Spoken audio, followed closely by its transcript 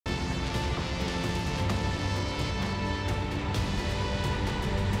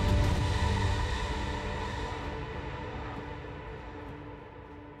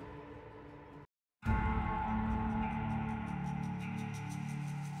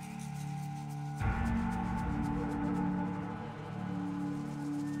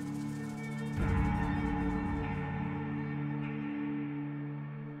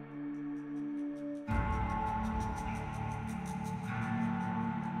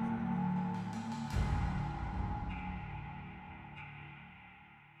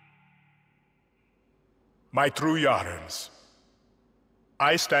My true Yarans,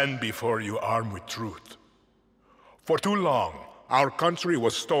 I stand before you armed with truth. For too long, our country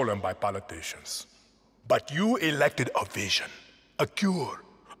was stolen by politicians. But you elected a vision, a cure,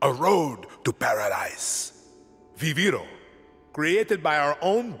 a road to paradise. Viva, created by our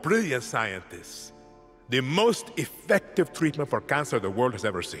own brilliant scientists. The most effective treatment for cancer the world has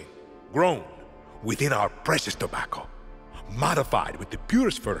ever seen. Grown within our precious tobacco. Modified with the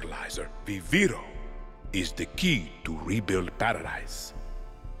purest fertilizer, Viva is the key to rebuild paradise.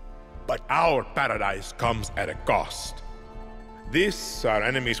 But our paradise comes at a cost. This our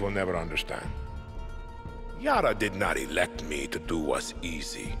enemies will never understand. Yara did not elect me to do what's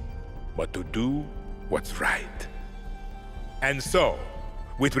easy, but to do what's right. And so,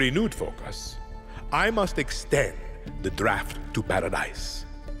 with renewed focus, I must extend the draft to paradise.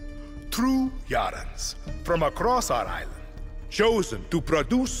 True Yarans from across our island, chosen to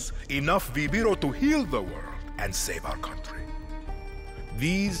produce enough Viviro to heal the world and save our country.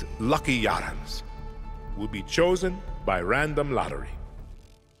 These lucky Yarans will be chosen by random lottery.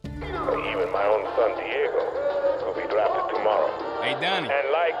 Even my own son Diego will be drafted tomorrow. Hey, Danny.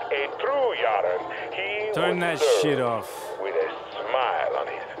 And like a true Yaran, he Turn will that serve shit off. with a smile on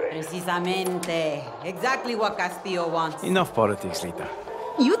his face. Precisamente. Exactly what Castillo wants. Enough politics, Lita.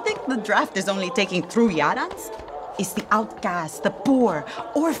 You think the draft is only taking true Yarans? It's the outcasts, the poor,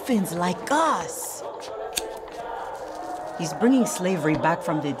 orphans like us. He's bringing slavery back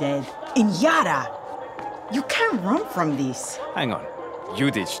from the dead. In Yara! You can't run from this. Hang on. You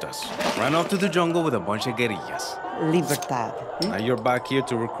ditched us. Ran off to the jungle with a bunch of guerrillas. Libertad. Now you're back here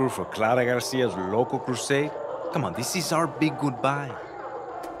to recruit for Clara Garcia's local crusade? Come on, this is our big goodbye.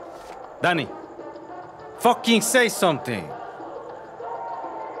 Danny, fucking say something!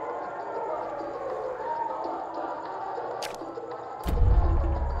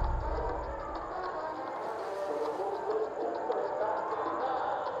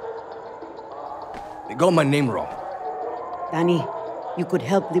 They got my name wrong. Danny, you could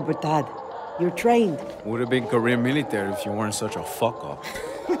help Libertad. You're trained. Would have been career military if you weren't such a fuck-up.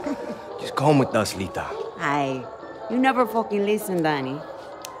 Just come with us, Lita. Aye. You never fucking listen, Danny.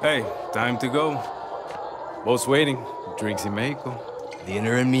 Hey, time to go. Boat's waiting. Drinks in Mexico.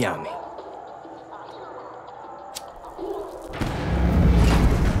 Dinner in Miami.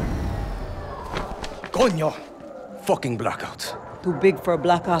 Coño! Fucking blackout. Too big for a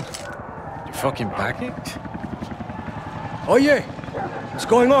blackout. You fucking packing? Oh yeah! What's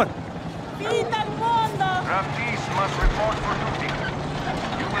going on? Draftees must report for duty.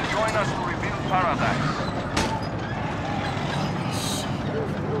 You will join us to rebuild paradise.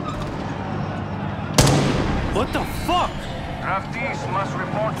 What the fuck? Draftees must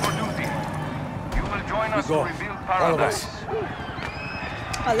report for duty. You will join us to rebuild All of paradise. us.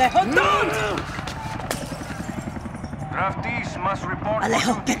 Alejo, don't! Draftees must report for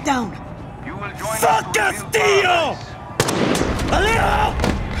Alejo, duty. get down! You will join Fuck us to rebuild Castillo! paradise.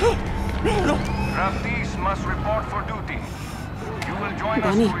 Alejo! Draftees must report for duty. You will join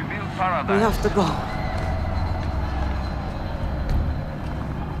Danny, us to rebuild we paradise. have to go.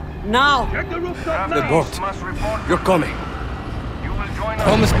 Now! Draftees The boat. must report You're for coming. duty. You will join us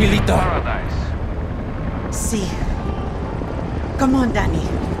Promise to me, rebuild Lita. paradise. See. Come on, Danny.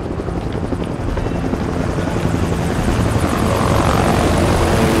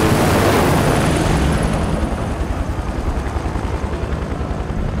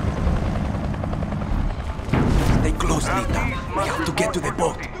 Stay close, Lita. We have to get to the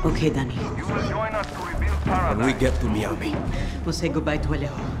boat. Okay, Danny. You will join us to rebuild paradise. When we get to Miami. We'll say goodbye to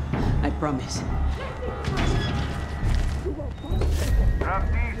Alejo. I promise.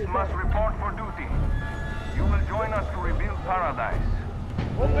 Draftees must report for duty. You will join us to rebuild paradise.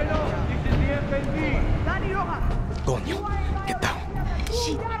 Open up! This is the FND! Coño, get down.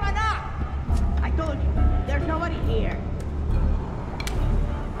 I told you, there's nobody here.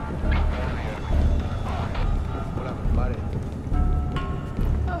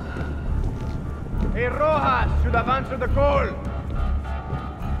 Hey, Rojas should have answered the call.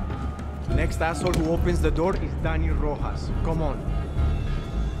 Next asshole who opens the door is Danny Rojas. Come on.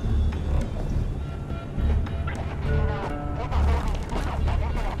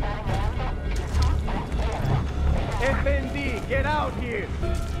 FND, get out here!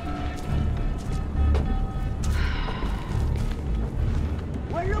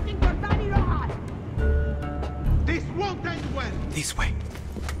 We're looking for Danny Rojas. This won't end well! This way.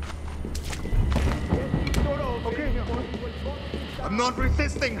 Okay. I'm not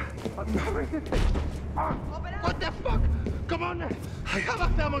resisting. I'm not resisting. What the fuck? Come on. I have a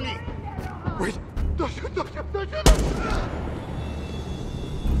family. Wait. Don't shoot.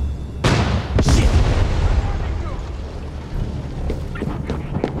 Shit!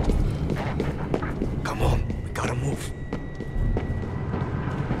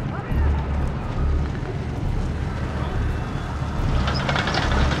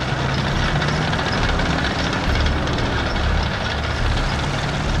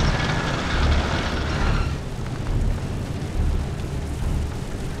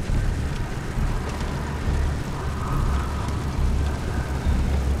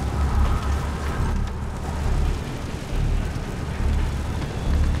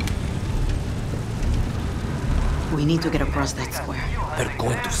 need to get across that square. They're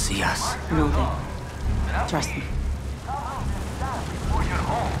going to see us. No, they. Trust me. For your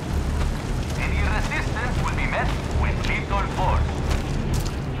home. Any resistance will be met with lethal force.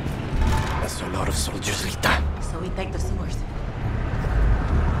 That's a lot of soldiers, Rita. So we take the sewers.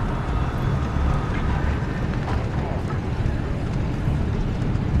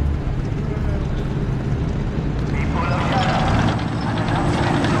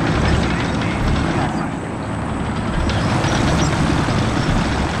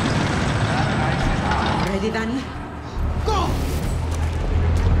 Ready, Danny? Go!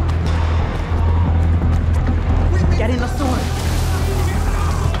 Get in the sewer.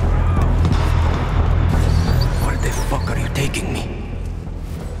 Where the fuck are you taking me?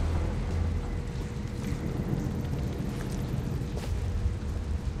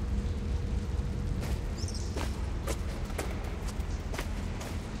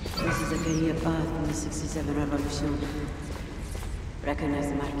 This is a career path from the 67 Revolution. Recognize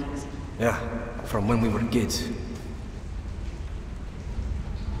the markings. Yeah, from when we were kids.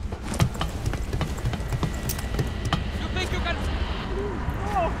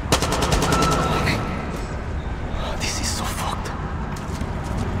 This is so fucked.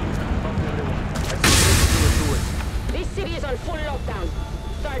 This city is on full lockdown.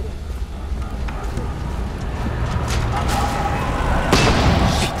 Start.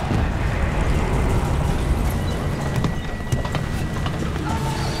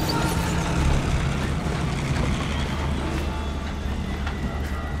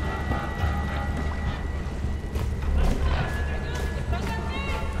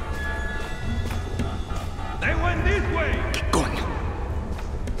 They went this way! Coño.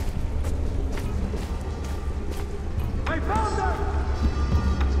 I found them!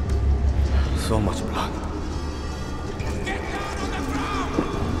 So much blood.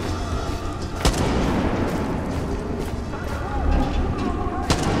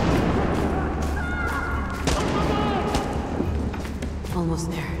 Almost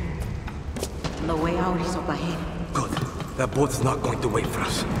there. The way out is up ahead. Good. That boat's not going to wait for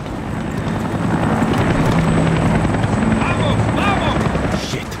us.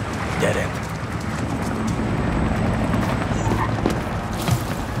 Shit. Dead end.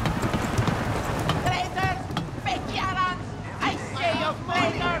 Traitors! Pekiarans! I say you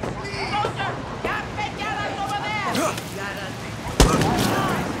traitors! Soldiers! There are Pekiarans over there!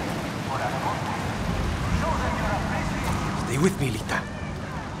 Stay with me, Lita.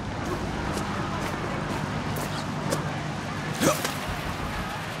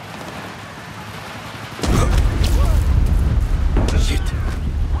 Shit.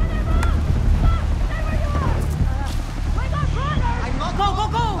 Go, go,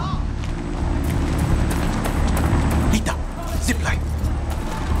 go! Lita, zipline.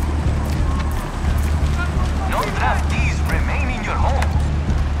 No draftees remain in your home.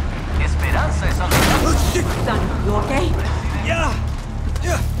 Esperanza is on the Oh, shit. Danny, you okay? Yeah.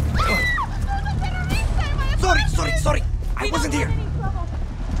 Yeah. Sorry. I wasn't here.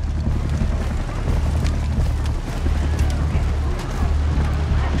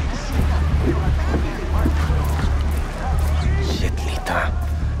 Shit, Lita.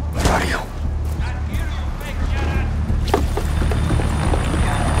 Where are you?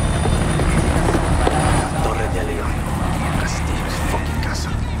 Torre de León. Castillo's fucking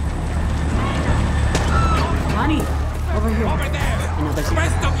castle. Danny, over here. Over there. Another The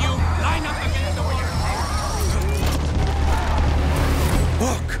rest of you, line up against the wall.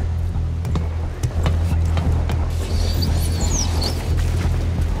 Fuck!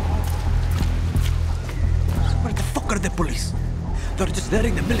 Where the fuck are the police? They're just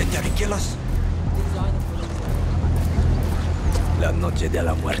letting the military kill us. La noche de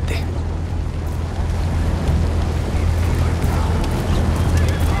la muerte.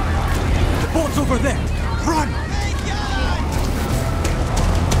 The boat's over there! Run!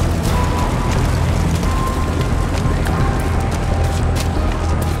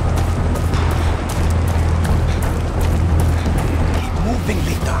 Keep moving,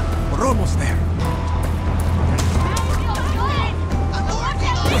 Lita. We're almost there.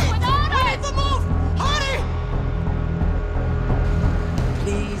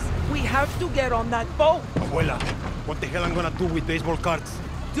 Please, we have to get on that boat. Abuela, what the hell I'm gonna do with baseball cards?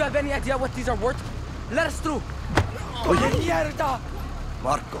 Do you have any idea what these are worth? Let us through. Oye. Mierda!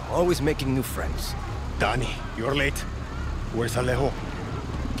 Marco, always making new friends. Danny, you're late. Where's Alejo?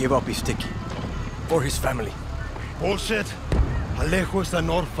 Give up his ticket. For his family. Bullshit. Alejo is an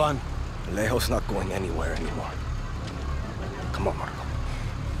orphan. Alejo's not going anywhere anymore. Come on, Marco.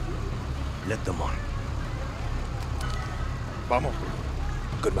 Let them on. Vamos.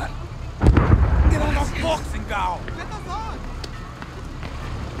 Good man. Get on the box and go!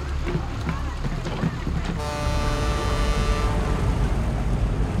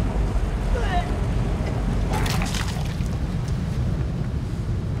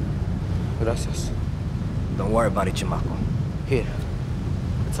 Gracias. Don't worry about it, chamaco. Here.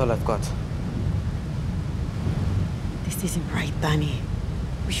 That's all I've got. This isn't right, Danny.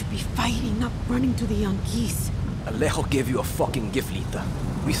 We should be fighting, not running to the young geese. Alejo gave you a fucking gift, Lita.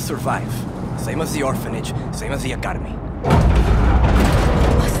 We survive. Same as the orphanage, same as the academy.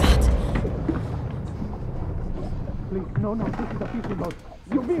 What's that? Please, no, this is a fishing boat.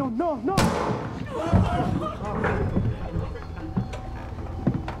 Dios mío, no!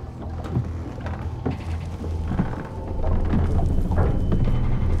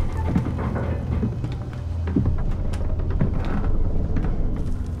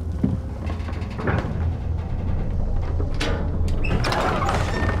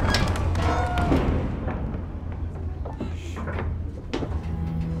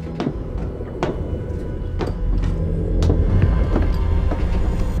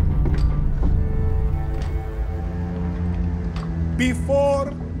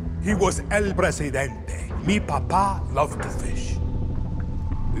 Before he was El Presidente, mi papa loved to fish.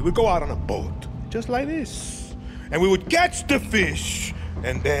 We would go out on a boat, just like this, and we would catch the fish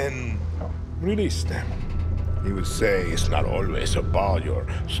and then release them. He would say, it's not always about your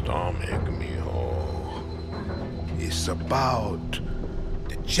stomach, mijo. It's about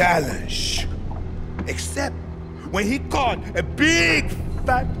the challenge. Except when he caught a big,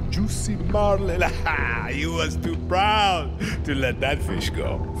 fat, juicy marlin, he was too proud to let that fish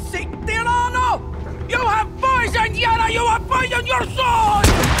go. Si, Tirano! You have poisoned Yara! You have poisoned your soul!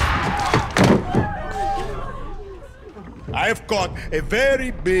 I have caught a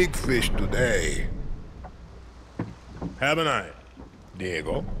very big fish today. Haven't I,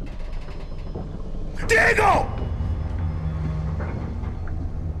 Diego? Diego!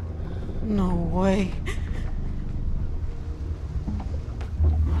 No way.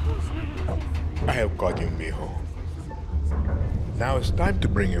 I have caught you, mijo. Now it's time to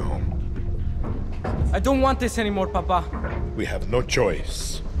bring you home. I don't want this anymore, Papa. We have no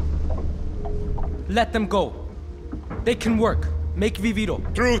choice. Let them go. They can work. Make Viviro.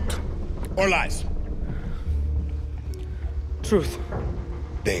 Truth or lies? Truth.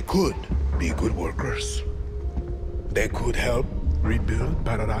 They could be good workers. They could help rebuild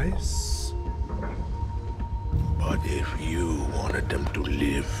paradise. But if you wanted them to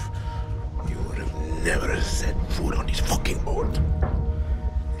live, you would have never set foot on this fucking boat.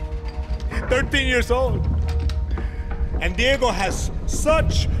 13 years old. And Diego has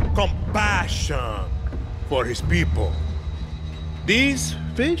such compassion for his people. These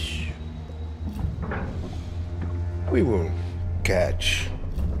fish, we will catch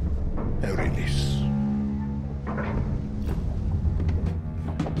and release.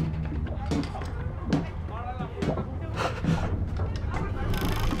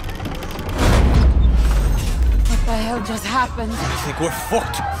 What the hell just happened? I think we're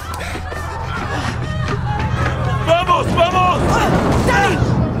fucked. Vamos, vamos! Danny!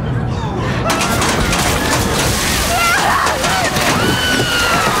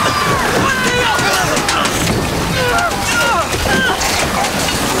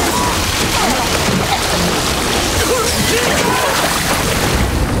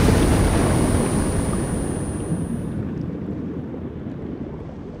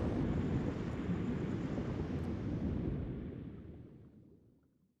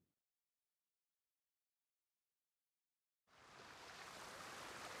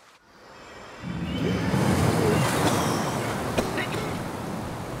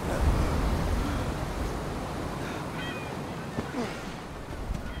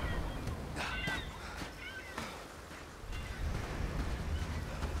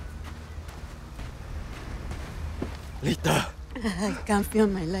 Lita! I can't feel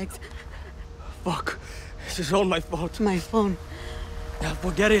my legs. Fuck. This is all my fault. My phone.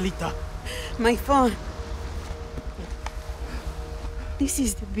 Forget it, Lita. My phone. This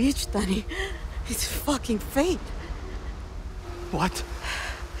is the beach, Danny. It's fucking fate. What?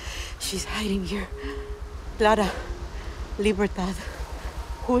 She's hiding here. Clara, Libertad,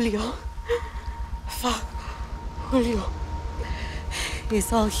 Julio. Fuck, Julio.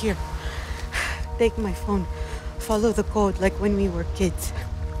 It's all here. Take my phone. Follow the code like when we were kids.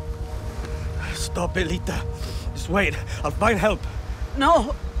 Stop it, Lita. Just wait. I'll find help.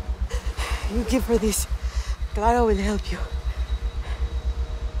 No! You give her this. Clara will help you.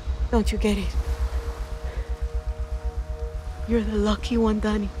 Don't you get it? You're the lucky one,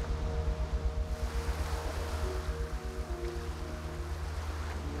 Danny.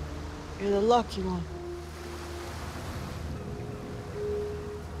 You're the lucky one.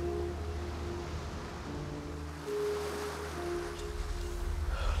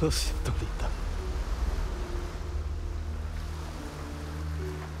 Lo siento, Lita.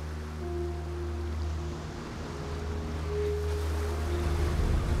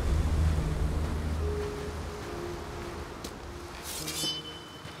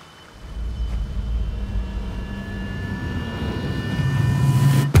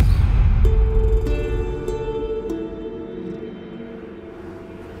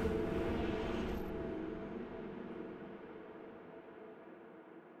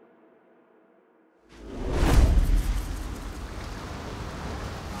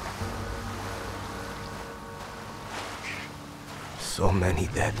 So many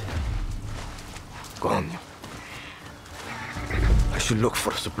dead. Gone. I should look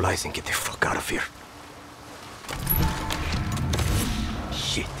for supplies and get the fuck out of here.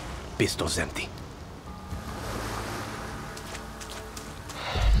 Shit. Pistol's empty.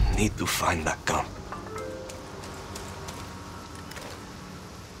 Need to find that gun.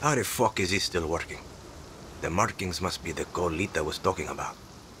 How the fuck is it still working? The markings must be the code Lita was talking about.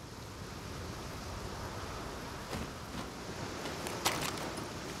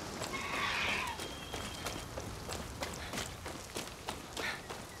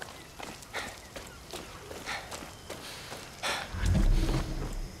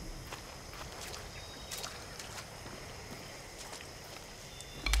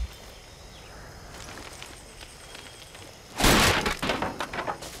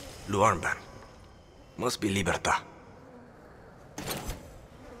 Blue armband. Must be libertad.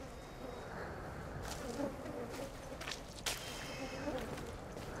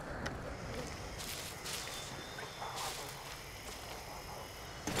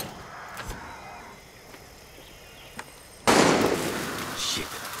 Shit.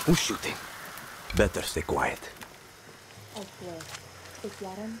 Who's shooting? Better stay quiet.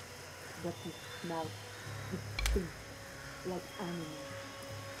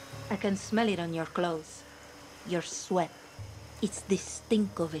 I can smell it on your clothes. Your sweat. It's the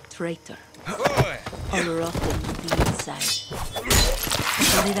stink of a traitor. All rotten on the inside.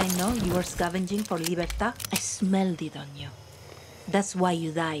 How did I know you were scavenging for libertad? I smelled it on you. That's why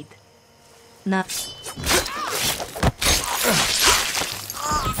you died. Not...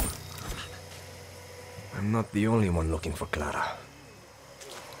 I'm not the only one looking for Clara.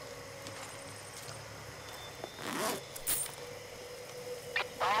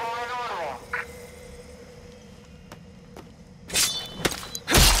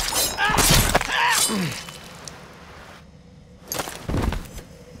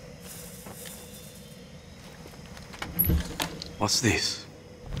 What's this?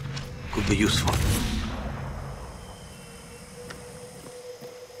 Could be useful.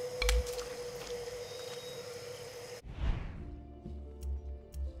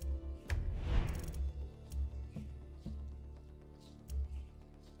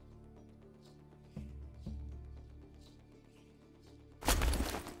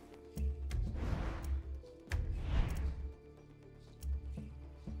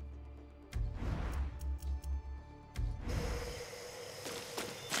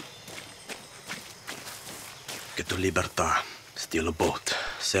 Get to Libertad, steal a boat,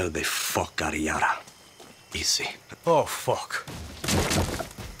 sell the fuck out of Yara. Easy. Oh, fuck.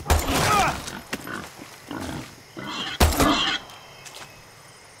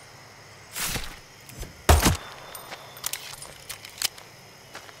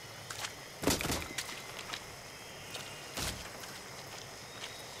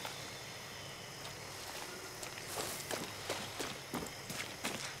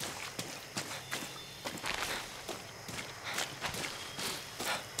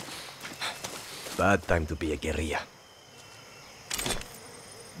 Bad time to be a guerrilla.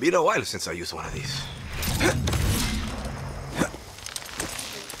 Been a while since I used one of these.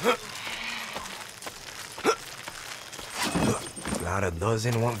 Clara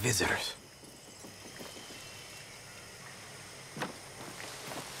doesn't want visitors.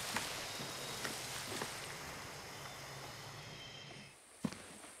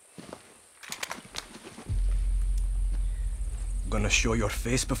 Gonna show your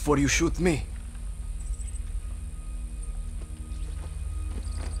face before you shoot me?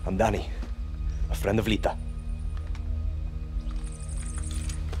 I'm Danny, a friend of Lita.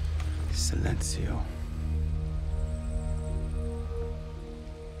 Silencio.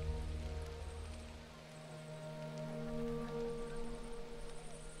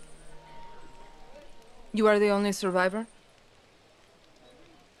 You are the only survivor?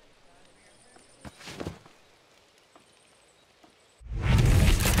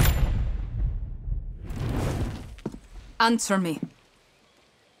 Answer me.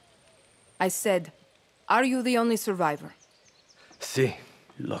 I said, are you the only survivor? Sí.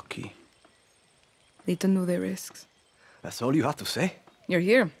 Lucky. Lita knew the risks. That's all you have to say? You're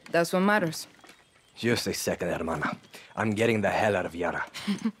here. That's what matters. Just a second, hermana. I'm getting the hell out of Yara.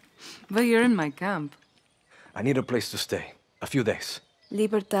 But you're in my camp. I need a place to stay. A few days.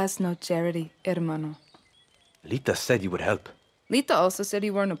 Libertad's no charity, hermano. Lita said you would help. Lita also said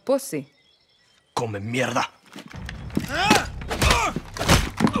you weren't a pussy. Come mierda!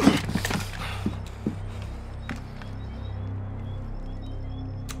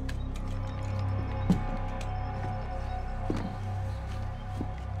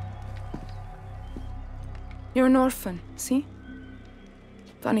 You're an orphan, see?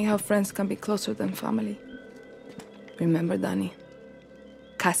 Funny how friends can be closer than family. Remember, Dani,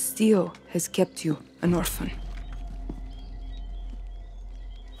 Castillo has kept you an orphan.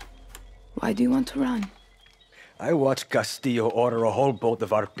 Why do you want to run? I watched Castillo order a whole boat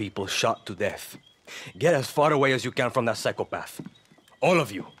of our people shot to death. Get as far away as you can from that psychopath. All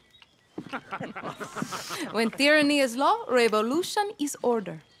of you. When tyranny is law, revolution is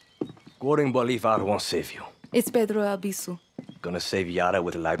order. Quoting Bolivar won't save you. It's Pedro Albizu. Gonna save Yara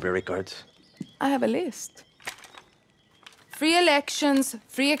with library cards? I have a list. Free elections,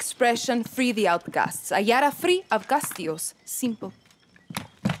 free expression, free the outcasts. A Yara free of Castillos. Simple.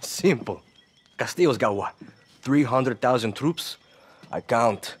 Simple. Castillo's got what? 300,000 troops? I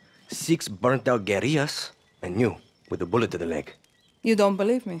count 6 burnt-out guerrillas, and you, with a bullet to the leg. You don't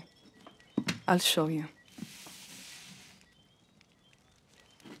believe me? I'll show you.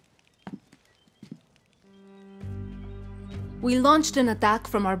 We launched an attack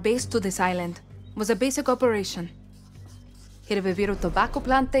from our base to this island. It was a basic operation. Hit a Viviro tobacco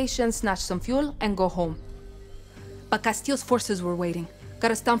plantation, snatch some fuel, and go home. But Castillo's forces were waiting.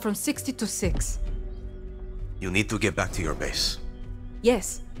 Got us down from 60 to 6. You need to get back to your base.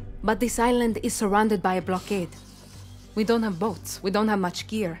 Yes, but this island is surrounded by a blockade. We don't have boats, we don't have much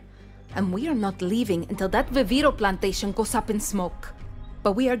gear. And we are not leaving until that Viviro plantation goes up in smoke.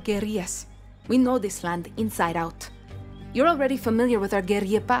 But we are guerrillas. We know this land inside out. You're already familiar with our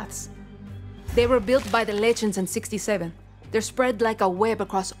guerrilla paths. They were built by the legends in '67. They're spread like a web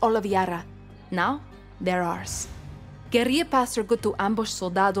across all of Yara. Now, they're ours. Guerrilla paths are good to ambush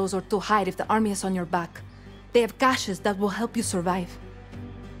soldados or to hide if the army is on your back. They have caches that will help you survive.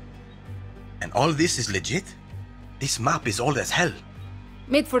 And all this is legit? This map is old as hell.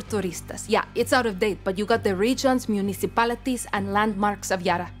 Made for turistas. Yeah, it's out of date, but you got the regions, municipalities, and landmarks of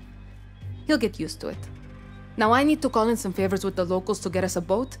Yara. You'll get used to it. Now I need to call in some favors with the locals to get us a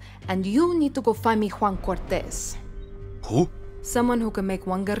boat, and you need to go find me Juan Cortez. Who? Someone who can make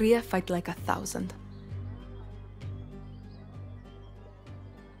one guerrilla fight like 1,000.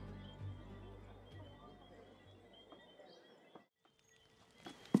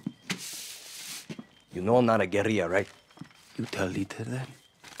 You know I'm not a guerrilla, right? You tell Lita that?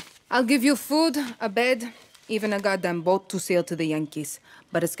 I'll give you food, a bed, even a goddamn boat to sail to the Yankees.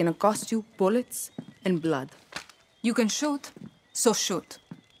 But it's gonna cost you bullets and blood. You can shoot, so shoot.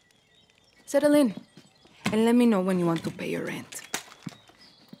 Settle in, and let me know when you want to pay your rent.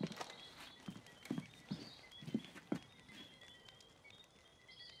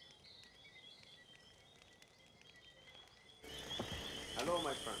 Hello,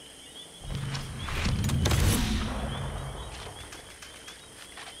 my friend.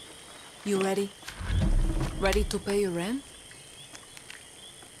 You ready? Ready to pay your rent?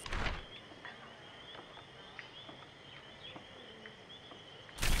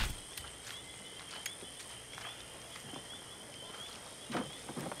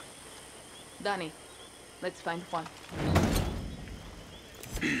 Dani, let's find Juan.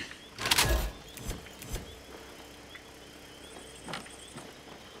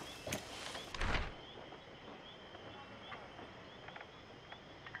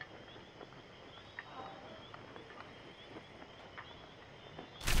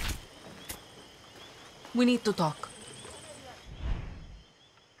 We need to talk.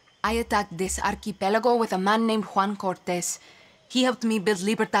 I attacked this archipelago with a man named Juan Cortez. He helped me build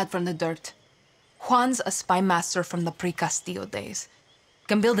Libertad from the dirt. Juan's a spy master from the pre-Castillo days.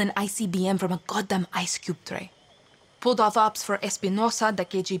 Can build an ICBM from a goddamn ice cube tray. Pulled off ops for Espinosa, the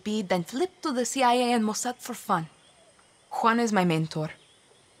KGB, then flipped to the CIA and Mossad for fun. Juan is my mentor.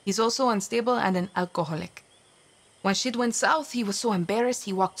 He's also unstable and an alcoholic. When shit went south, he was so embarrassed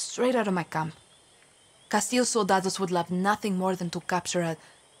he walked straight out of my camp. Castillo's soldados would love nothing more than to capture a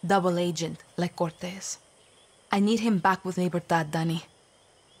double agent like Cortez. I need him back with Libertad, Dani.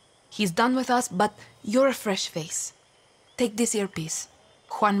 He's done with us, but you're a fresh face. Take this earpiece.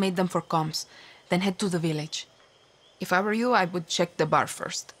 Juan made them for comms. Then head to the village. If I were you, I would check the bar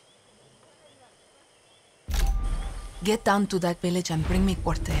first. Get down to that village and bring me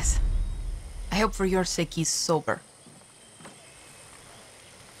Cortez. I hope for your sake he's sober.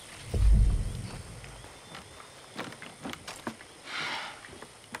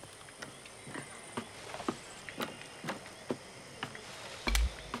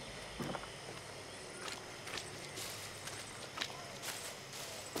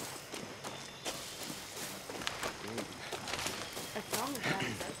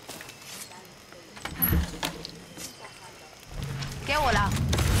 ¿Qué hola?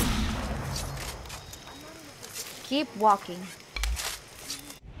 Keep walking.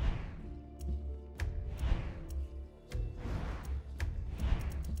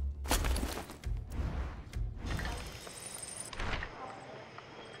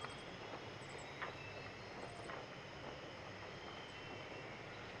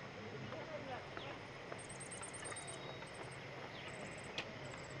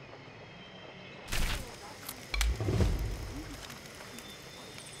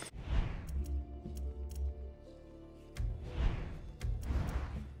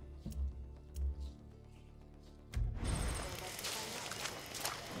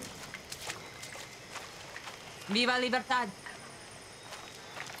 Viva libertad!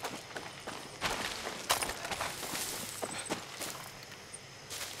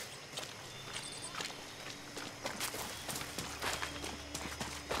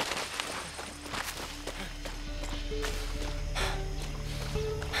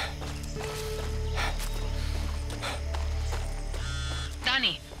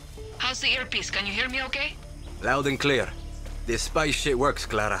 Danny, how's the earpiece? Can you hear me okay? Loud and clear. This spy shit works,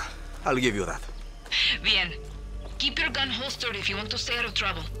 Clara. I'll give you that. Bien. Keep your gun holstered if you want to stay out of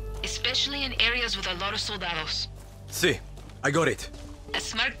trouble, especially in areas with a lot of soldados. Sí, I got it. A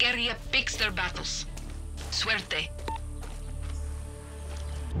smart guerrilla picks their battles. Suerte.